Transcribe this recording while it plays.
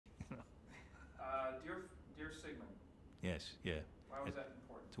Dear Sigmund. Yes, yeah. Why was that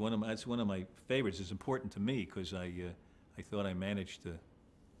important? It's one of my favorites. It's important to me because I thought I managed to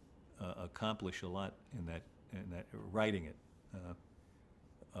accomplish a lot in that writing it.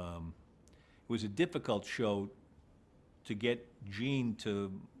 It was a difficult show to get Gene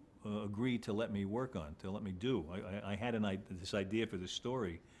to agree to let me work on, to let me do. I had this idea for the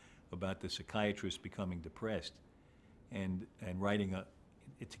story about the psychiatrist becoming depressed and writing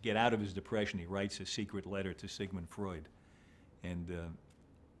to get out of his depression, he writes a secret letter to Sigmund Freud. And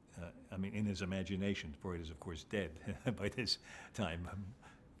I mean, in his imagination, Freud is of course dead by this time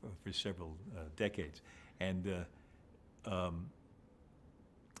for several decades. And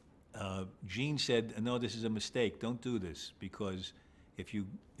Gene said, "No, this is a mistake. Don't do this, because if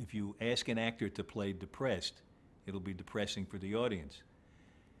you ask an actor to play depressed, it'll be depressing for the audience."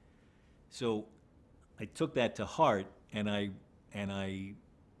 So I took that to heart, and I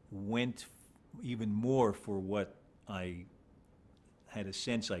went even more for what I had a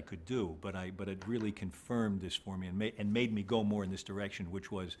sense I could do, but it really confirmed this for me and made me go more in this direction,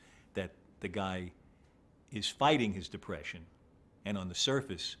 which was that the guy is fighting his depression, and on the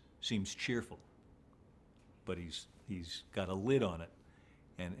surface seems cheerful, but he's got a lid on it,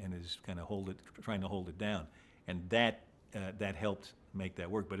 and is kind of trying to hold it down, and that helped make that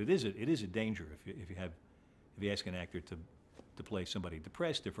work. But it is a danger if you ask an actor to play somebody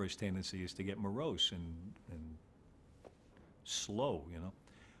depressed. Their first tendency is to get morose and slow, you know.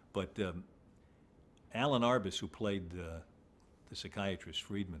 But Allan Arbus, who played the psychiatrist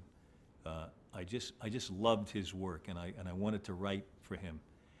Freedman, I just loved his work, and I wanted to write for him.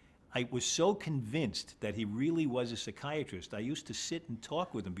 I was so convinced that he really was a psychiatrist. I used to sit and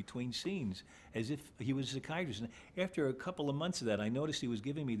talk with him between scenes as if he was a psychiatrist. And after a couple of months of that, I noticed he was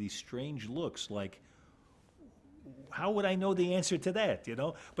giving me these strange looks like, how would I know the answer to that, you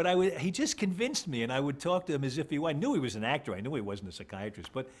know? But he just convinced me, and I would talk to him as if I knew he was an actor. I knew he wasn't a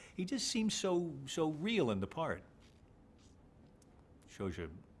psychiatrist, but he just seemed so real in the part. Shows you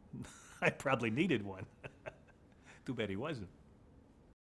I probably needed one. Too bad he wasn't.